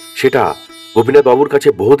 সেটা গোপীনাথ বাবুর কাছে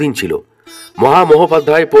বহুদিন ছিল।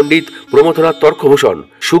 মহামহোপাধ্যায় পণ্ডিত প্রমথনাথ তর্কভূষণ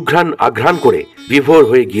সুঘ্রাণ আঘ্রাণ করে বিভোর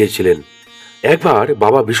হয়ে গিয়েছিলেন। একবার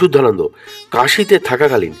বাবা বিশুদ্ধানন্দ কাশীতে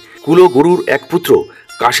থাকাকালীন কুলগুরুর এক পুত্র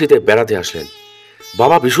কাশীতে বেড়াতে আসলেন।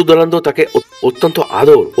 বাবা বিশুদ্ধানন্দ তাকে অত্যন্ত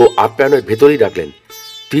আদর ও আপ্যায়নের ভেতরেই রাখলেন।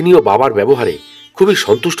 তিনিও বাবার ব্যবহারে খুবই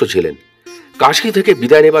সন্তুষ্ট ছিলেন। কাশী থেকে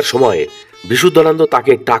বিদায় নেবার সময়ে বিশুদ্ধানন্দ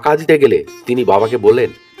তাকে টাকা দিতে গেলে তিনি বাবাকে বললেন,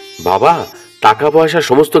 বাবা, টাকা পয়সা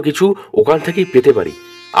সমস্ত কিছু ওখান থেকেই পেতে পারি,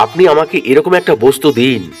 আপনি আমাকে এরকম একটা বস্তু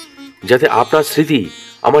দিন যাতে আপনার স্মৃতি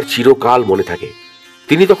আমার চিরকাল মনে থাকে।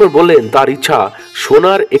 তিনি তখন বললেন তার ইচ্ছা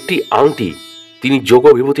সোনার একটি আংটি তিনি যোগ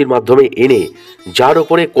বিভূতির মাধ্যমে এনে, যার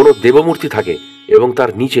ওপরে কোনো দেবমূর্তি থাকে এবং তার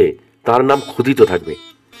নিচে তার নাম খোদিত থাকবে।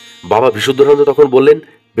 বাবা বিশুদ্ধানন্দ তখন বললেন,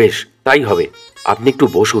 বেশ, তাই হবে, আপনি একটু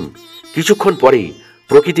বসুন। কিছুক্ষণ পরেই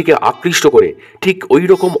প্রকৃতিকে আকৃষ্ট করে ঠিক ওই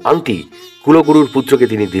রকম আংটি কুলগুরুর পুত্রকে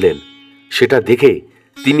তিনি দিলেন। সেটা দেখে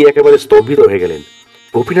তিনি একেবারে স্তম্ভিত হয়ে গেলেন।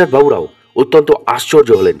 গোপীনাথ বাবুরাও অত্যন্ত আশ্চর্য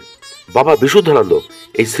হলেন। বাবা বিশুদ্ধানন্দ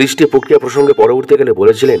এই সৃষ্টি প্রক্রিয়া প্রসঙ্গে পরবর্তীকালে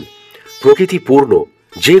বলেছিলেন, প্রকৃতি পূর্ণ,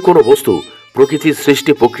 যে কোনো বস্তু প্রকৃতির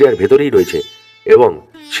সৃষ্টি প্রক্রিয়ার ভেতরেই রয়েছে এবং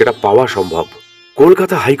সেটা পাওয়া সম্ভব।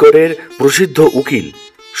 কলকাতা হাইকোর্টের প্রসিদ্ধ উকিল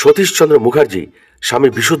সতীশচন্দ্র মুখার্জি স্বামী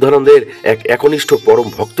বিশুদ্ধানন্দের এক একনিষ্ঠ পরম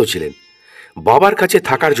ভক্ত ছিলেন। বাবার কাছে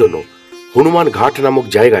থাকার জন্য হনুমান ঘাট নামক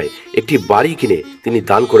জায়গায় একটি বাড়ি কিনে তিনি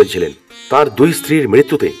দান করেছিলেন। তার 2 স্ত্রীর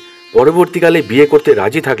মৃত্যুতে পরবর্তীকালে বিয়ে করতে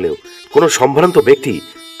রাজি থাকলেও কোনো সম্ভ্রান্ত ব্যক্তি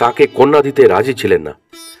তাকে কন্যা দিতে রাজি ছিলেন না।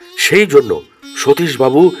 সেই জন্য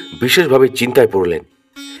সতীশবাবু বিশেষভাবে চিন্তায় পড়লেন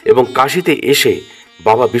এবং কাশীতে এসে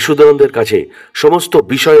বাবা বিশুদ্ধানন্দের কাছে সমস্ত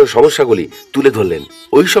বিষয় ও সমস্যাগুলি তুলে ধরলেন।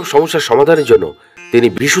 ওইসব সমস্যার সমাধানের জন্য তিনি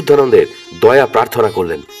বিশুদ্ধানন্দের দয়া প্রার্থনা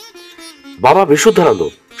করলেন। বাবা বিশুদ্ধানন্দ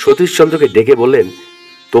সতীশচন্দ্রকে ডেকে বললেন,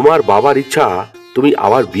 তোমার বাবার ইচ্ছা তুমি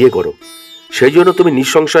আবার বিয়ে করো, সেই জন্য তুমি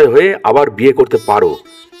নিঃসংশয় হয়ে আবার বিয়ে করতে পারো।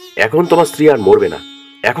 এখন তোমার স্ত্রী আর মরবে না,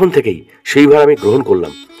 এখন থেকেই সেই ভার আমি গ্রহণ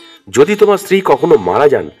করলাম। যদি তোমার স্ত্রী কখনো মারা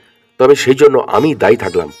যান তবে সেই জন্য আমি দায়ী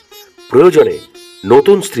থাকলাম। প্রয়োজনে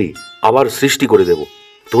নতুন স্ত্রী আবার সৃষ্টি করে দেব।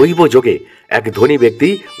 দৈব যোগে এক ধনী ব্যক্তি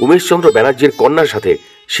উমেশচন্দ্র ব্যানার্জির কন্যার সাথে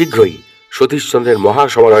শীঘ্রই সতীশচন্দ্রের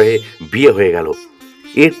মহাসমারোহে বিয়ে হয়ে গেল।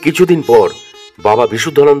 এর কিছুদিন পর বাবা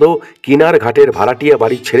বিশুদ্ধানন্দ কিনার ঘাটের ভাড়াটিয়া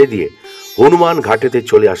বাড়ি ছেড়ে দিয়ে হনুমান ঘাটেতে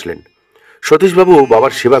চলে আসলেন। সতীশবাবু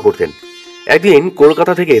বাবার সেবা করতেন। একদিন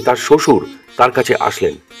কলকাতা থেকে তার শ্বশুর তার কাছে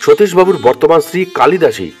আসলেন। সতীশবাবুর বর্তমান স্ত্রী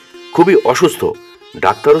কালিদাসী খুবই অসুস্থ,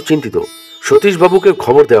 ডাক্তারও চিন্তিত। সতীশবাবুকে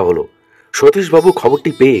খবর দেওয়া হলো। সতীশবাবু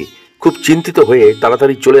খবরটি পেয়ে খুব চিন্তিত হয়ে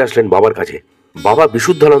তাড়াতাড়ি চলে আসলেন বাবার কাছে। বাবা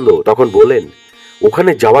বিশুদ্ধানন্দ তখন বললেন,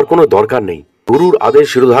 ওখানে যাওয়ার কোনো দরকার নেই। গুরুর আদেশ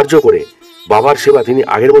শিরোধার্য করে বাবার সেবা তিনি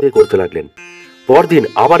আগের মতোই করতে লাগলেন। পরদিন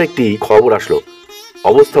আবার একটি খবর আসলো,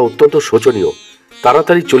 অবস্থা অত্যন্ত শোচনীয়,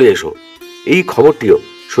 তাড়াতাড়ি চলে এসো। এই খবরটিও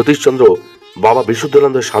সতীশচন্দ্র বাবা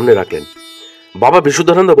বিশুদ্ধানন্দের সামনে রাখলেন। বাবা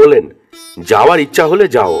বিশুদ্ধানন্দ বললেন, যাওয়ার ইচ্ছা হলে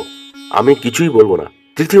যাও, আমি কিছুই বলবো না।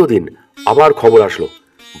 তৃতীয় দিন আবার খবর আসলো,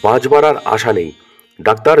 বাঁচবার আর আশা নেই,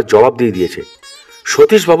 ডাক্তার জবাব দিয়ে দিয়েছে।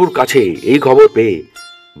 সতীশবাবুর কাছে এই খবর পেয়ে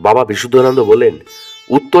বাবা বিশুদ্ধানন্দ বললেন,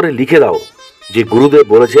 উত্তরে লিখে দাও যে গুরুদেব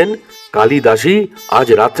বলেছেন কালিদাসী আজ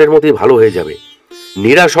রাত্রের মধ্যেই ভালো হয়ে যাবে,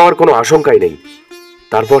 নিরাশ হওয়ার কোনো আশঙ্কাই নেই।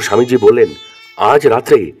 তারপর স্বামীজি বললেন, আজ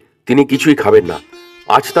রাত্রে তিনি কিছুই খাবেন না,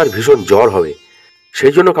 আজ তার ভীষণ জ্বর হবে,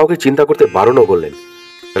 সেই জন্য কাউকে চিন্তা করতে বারণও করলেন।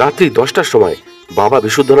 রাত্রি 10টার সময় বাবা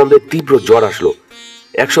বিশুদ্ধানন্দের তীব্র জ্বর আসলো,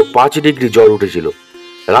 105 ডিগ্রি জ্বর উঠেছিল।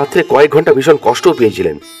 রাত্রে কয়েক ঘন্টা ভীষণ কষ্টও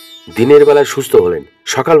পেয়েছিলেন। দিনের বেলায় সুস্থ হলেন।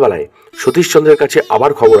 সকালবেলায় সতীশচন্দ্রের কাছে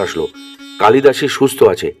আবার খবর আসলো, কালিদাসী সুস্থ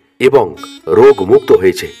আছে এবং রোগ মুক্ত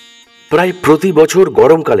হয়েছে। প্রায় প্রতি বছর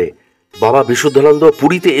গরমকালে বাবা বিশুদ্ধানন্দ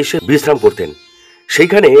পুরীতে এসে বিশ্রাম করতেন।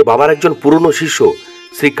 সেইখানে বাবার একজন পুরনো শিষ্য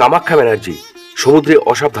শ্রী কামাখ্যা ব্যানার্জি সমুদ্রে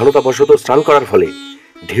অসাবধানতাবশত স্নান করার ফলে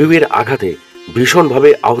ঢেউয়ের আঘাতে ভীষণভাবে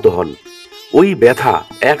আহত হন। ওই ব্যথা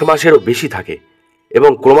 1 মাসেরও বেশি থাকে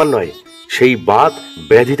এবং ক্রমান্বয়ে সেই বাত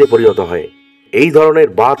ব্যাধিতে পরিণত হয়। এই ধরনের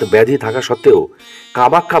বাত ব্যাধি থাকা সত্ত্বেও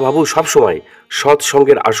কামাখ্যা বাবু সবসময়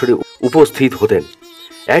সৎসঙ্গের আসরে উপস্থিত হতেন।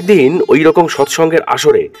 একদিন ওই রকম সৎসঙ্গের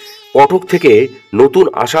আসরে কটক থেকে নতুন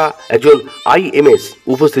আসা একজন IMS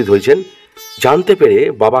উপস্থিত হয়েছেন। জানতে পেরে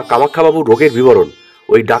বাবা কামাখ্যাবাবুর রোগের বিবরণ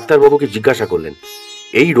ওই ডাক্তারবাবুকে জিজ্ঞাসা করলেন,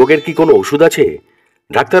 এই রোগের কি কোনো ওষুধ আছে?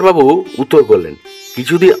 ডাক্তারবাবু উত্তর করলেন,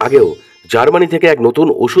 কিছুদিন আগেও জার্মানি থেকে এক নতুন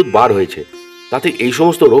ওষুধ বার হয়েছে, তাতে এই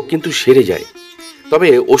সমস্ত রোগ কিন্তু সেরে যায়। তবে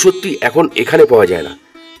ওষুধটি এখন এখানে পাওয়া যায় না,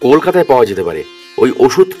 কলকাতায় পাওয়া যেতে পারে। ওই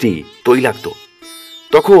ওষুধটি তৈলাক্ত।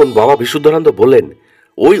 তখন বাবা বিশুদ্ধানন্দ বললেন,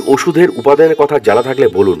 ওই ওষুধের উপাদানের কথা জানা থাকলে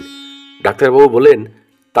বলুন। ডাক্তারবাবু বললেন,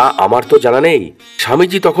 তা আমার তো জানা নেই।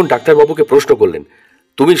 স্বামীজি তখন ডাক্তারবাবুকে প্রশ্ন করলেন,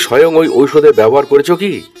 তুমি স্বয়ং ওই ঔষধের ব্যবহার করেছো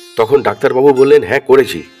কি? তখন ডাক্তারবাবু বললেন, হ্যাঁ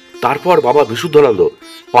করেছি। তারপর বাবা বিশুদ্ধানন্দ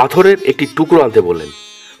পাথরের একটি টুকরো আনতে বললেন।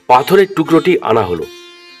 পাথরের টুকরোটি আনা হলো।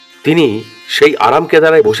 তিনি সেই আরাম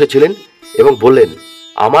কেদারায় বসেছিলেন এবং বললেন,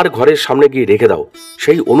 আমার ঘরের সামনে গিয়ে রেখে দাও।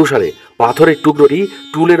 সেই অনুসারে পাথরের টুকরোটি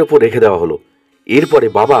টুলের ওপর রেখে দেওয়া হলো। এরপরে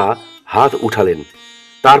বাবা হাত উঠালেন।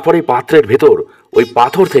 তারপরে পাত্রের ভেতর ওই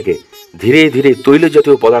পাথর থেকে ধীরে ধীরে তৈল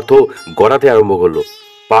জাতীয় পদার্থ গড়াতে আরম্ভ করলো।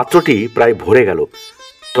 পাত্রটি প্রায় ভরে গেল।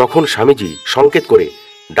 তখন স্বামীজি সংকেত করে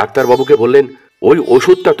ডাক্তারবাবুকে বললেন, ওই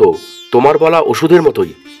ওষুধটা তো তোমার বলা ওষুধের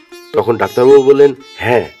মতোই। তখন ডাক্তারবাবু বললেন,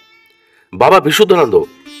 হ্যাঁ। বাবা বিশুদ্ধানন্দ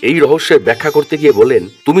এই রহস্যের ব্যাখ্যা করতে গিয়ে বললেন,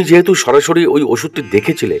 তুমি যেহেতু সরাসরি ওই ওষুধটি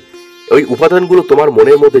দেখেছিলে, ওই উপাদানগুলো তোমার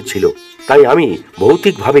মনের মধ্যে ছিল, তাই আমি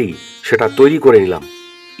ভৌতিকভাবেই সেটা তৈরি করে নিলাম।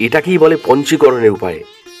 এটাকেই বলে পঞ্চীকরণের উপায়।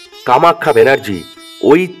 কামাখ্যা ব্যানার্জি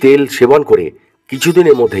ওই তেল সেবন করে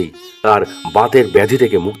কিছুদিনের মধ্যেই তার বাতের ব্যাধি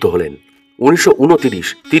থেকে মুক্ত হলেন।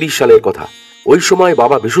 1929-30 সালের কথা। ওই সময়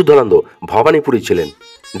বাবা বিশুদ্ধানন্দ ভবানীপুরে ছিলেন।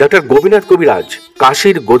 ডাক্তার গোপীনাথ কবিরাজ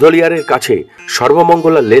কাশীর গোধলিয়ারের কাছে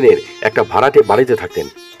সর্বমঙ্গলা লেনের একটা ভাড়াটে বাড়িতে থাকতেন।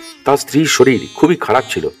 তার স্ত্রীর শরীর খুবই খারাপ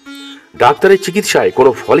ছিল। ডাক্তারের চিকিৎসায়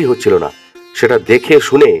কোনো ফলই হচ্ছিল না। সেটা দেখে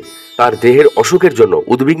শুনে তার দেহের অসুখের জন্য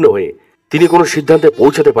উদ্বিগ্ন হয়ে তিনি কোনো সিদ্ধান্তে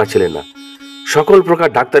পৌঁছাতে পারছিলেন না। সকল প্রকার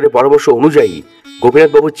ডাক্তারের পরামর্শ অনুযায়ী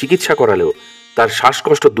গোপীনাথবাবু চিকিৎসা করালেও তার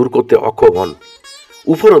শ্বাসকষ্ট দূর করতে অক্ষম হন।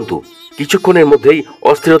 উপরন্তু কিছুক্ষণের মধ্যেই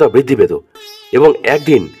অস্থিরতা বৃদ্ধি পেত এবং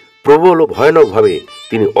একদিন প্রবল ও ভয়ানকভাবে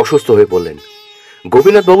তিনি অসুস্থ হয়ে পড়লেন।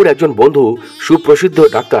 গোপীনাথ বাবুর একজন বন্ধু সুপ্রসিদ্ধ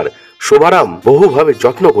ডাক্তার শোভারাম বহুভাবে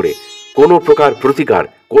যত্ন করে কোনো প্রকার প্রতিকার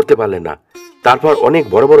করতে পারলেন না। তারপর অনেক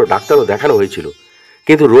বড় বড় ডাক্তারও দেখানো হয়েছিল,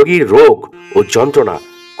 কিন্তু রোগীর রোগ ও যন্ত্রণা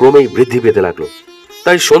ক্রমেই বৃদ্ধি পেতে লাগলো।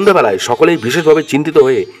 তাই সন্ধ্যাবেলায় সকলেই বিশেষভাবে চিন্তিত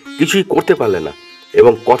হয়ে কিছুই করতে পারলেন না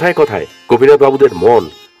এবং কথায় কথায় গোপীনাথ বাবুদের মন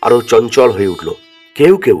আরো চঞ্চল হয়ে উঠল।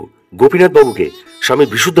 কেউ কেউ গোপীনাথ বাবুকে স্বামী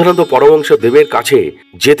বিশুদ্ধানন্দ পরমহংস দেবের কাছে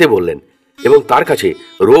যেতে বললেন এবং তার কাছে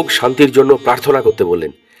রোগ শান্তির জন্য প্রার্থনা করতে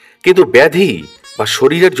বললেন। কিন্তু ব্যাধি বা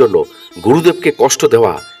শরীরের জন্য গুরুদেবকে কষ্ট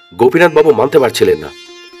দেওয়া গোপীনাথ বাবু মানতে পারছিলেন না।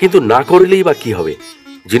 কিন্তু না করলেই বা কি হবে?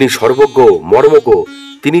 যিনি সর্বজ্ঞ মর্মজ্ঞ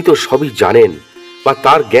তিনি তো সবই জানেন, বা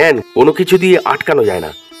তার জ্ঞান কোনো কিছু দিয়ে আটকানো যায়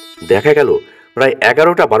না। দেখা গেল প্রায়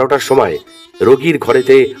 11টা-12টার সময় রোগীর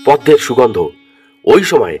ঘরেতে পদ্মের সুগন্ধ। ওই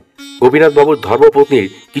সময় গোপীনাথ বাবুর ধর্মপত্নীর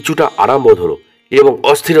কিছুটা আরাম বোধ হলো এবং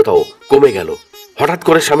অস্থিরতাও কমে গেল। হঠাৎ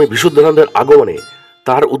করে স্বামী বিশুদ্ধানন্দের আগমনে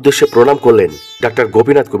তার উদ্দেশ্যে প্রণাম করলেন ডাক্তার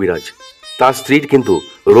গোপীনাথ কবিরাজ। তার স্ত্রীর কিন্তু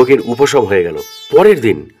রোগের উপশম হয়ে গেল। পরের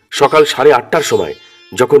দিন সকাল 8:30টার সময়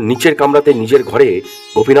যখন নিচের কামরাতে নিজের ঘরে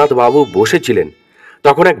গোপীনাথ বাবু বসেছিলেন,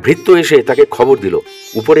 তখন এক ভৃত্য এসে তাকে খবর দিল,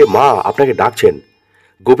 উপরে মা আপনাকে ডাকছেন।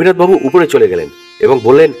 গোপীনাথ বাবু উপরে চলে গেলেন এবং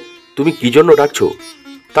বললেন, তুমি কি জন্য ডাকছো?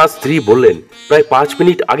 তার স্ত্রী বললেন, প্রায় 5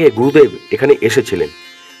 মিনিট আগে গুরুদেব এখানে এসেছিলেন।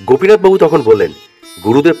 গোপীনাথ বাবু তখন বললেন,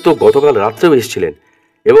 গুরুদেব তো গতকাল রাত্রেও এসেছিলেন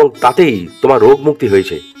এবং তাতেই তোমার রোগ মুক্তি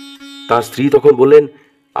হয়েছে। তার স্ত্রী তখন বললেন,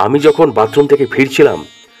 আমি যখন বাথরুম থেকে ফিরছিলাম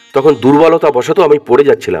তখন দুর্বলতা বশত আমি পড়ে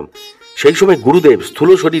যাচ্ছিলাম। সেই সময় গুরুদেব স্থূল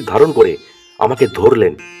শরীর ধারণ করে আমাকে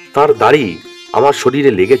ধরলেন। তার দাড়ি আমার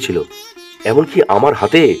শরীরে লেগেছিল, এমনকি আমার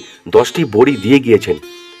হাতে 10টি বড়ি দিয়ে গিয়েছেন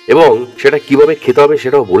এবং সেটা কিভাবে খেতে হবে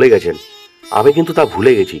সেটাও বলে গেছেন। আমি কিন্তু তা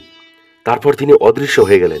ভুলে গেছি। তারপর তিনি অদৃশ্য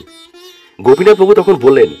হয়ে গেলেন। গোপীনাথ বাবু তখন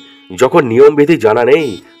বললেন, যখন নিয়মবিধি জানা নেই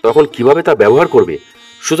তখন কিভাবে তা ব্যবহার করবে?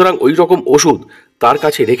 সুতরাং ওই রকম ওষুধ তার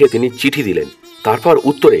কাছে রেখে তিনি চিঠি দিলেন। তারপর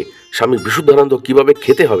উত্তরে স্বামী বিশুদ্ধানন্দ কিভাবে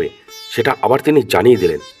খেতে হবে সেটা আবার তিনি জানিয়ে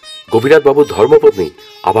দিলেন। গোপীনাথ বাবুর ধর্মপত্নী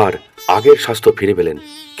আবার আগের স্বাস্থ্য ফিরে পেলেন।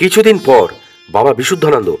 কিছুদিন পর বাবা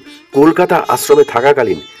বিশুদ্ধানন্দ কলকাতা আশ্রমে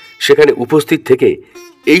থাকাকালীন সেখানে উপস্থিত থেকে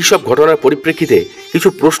এই সব ঘটনার পরিপ্রেক্ষিতে কিছু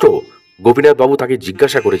প্রশ্ন গোপীনাথ বাবু তাকে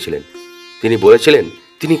জিজ্ঞাসা করেছিলেন। তিনি বলেছিলেন,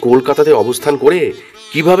 তিনি কলকাতাতে অবস্থান করে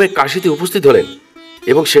কিভাবে কাশীতে উপস্থিত হলেন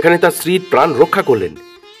এবং সেখানে তার স্ত্রীর প্রাণ রক্ষা করলেন।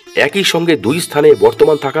 একই সঙ্গে 2 স্থানে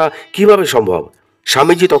বর্তমান থাকা কিভাবে সম্ভব?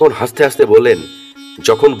 স্বামীজি তখন হাসতে হাসতে বললেন,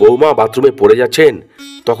 যখন বৌমা বাথরুমে পড়ে যাচ্ছেন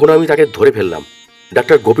তখন আমি তাকে ধরে ফেললাম।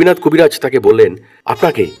 ডাক্তার গোপীনাথ কবিরাজ তাকে বললেন,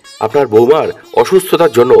 আপনাকে আপনার বৌমার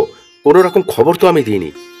অসুস্থতার জন্য কোনো রকম খবর তো আমি দিইনি,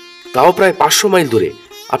 তাও প্রায় 500 মাইল দূরে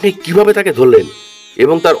আপনি কিভাবে তাকে ধরলেন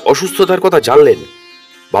এবং তার অসুস্থতার কথা জানলেন?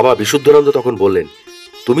 বাবা বিশুদ্ধানন্দ তখন বললেন,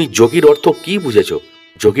 তুমি যোগীর অর্থ কি বুঝেছ?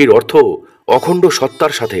 যোগীর অর্থ অখণ্ড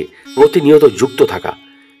সত্তার সাথে প্রতিনিয়ত যুক্ত থাকা।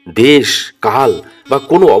 দেশ কাল বা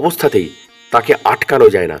কোনো অবস্থাতেই তাকে আটকানো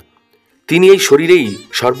যায় না। তিনি এই শরীরেই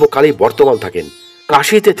সর্বকালেই বর্তমান থাকেন।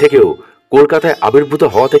 কাশীতে থেকেও কলকাতায় আবির্ভূত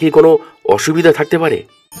হওয়া থেকে কোনো অসুবিধা থাকতে পারে?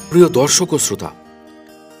 প্রিয় দর্শক ও শ্রোতা,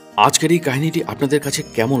 আজকের এই কাহিনীটি আপনাদের কাছে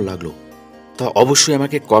কেমন লাগলো তা অবশ্যই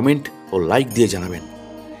আমাকে কমেন্ট ও লাইক দিয়ে জানাবেন।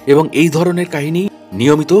 এবং এই ধরনের কাহিনী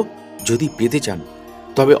নিয়মিত যদি পেতে চান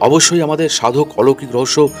তবে অবশ্যই আমাদের সাধক অলৌকিক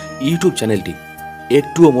রহস্য ইউটিউব চ্যানেলটি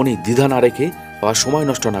একটুও মনে দ্বিধা না রেখে বা সময়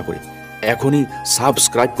নষ্ট না করে এখনই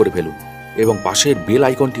সাবস্ক্রাইব করে ফেলুন এবং পাশের বেল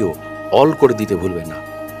আইকনটিও অল করে দিতে ভুলবেন না।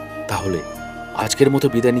 তাহলে আজকের মতো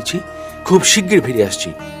বিদায় নিচ্ছি। খুব শিগগির ফিরে আসছি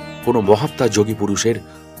কোনো মহাত্মা যোগী পুরুষের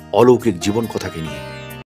অলৌকিক জীবন কথাকে নিয়ে।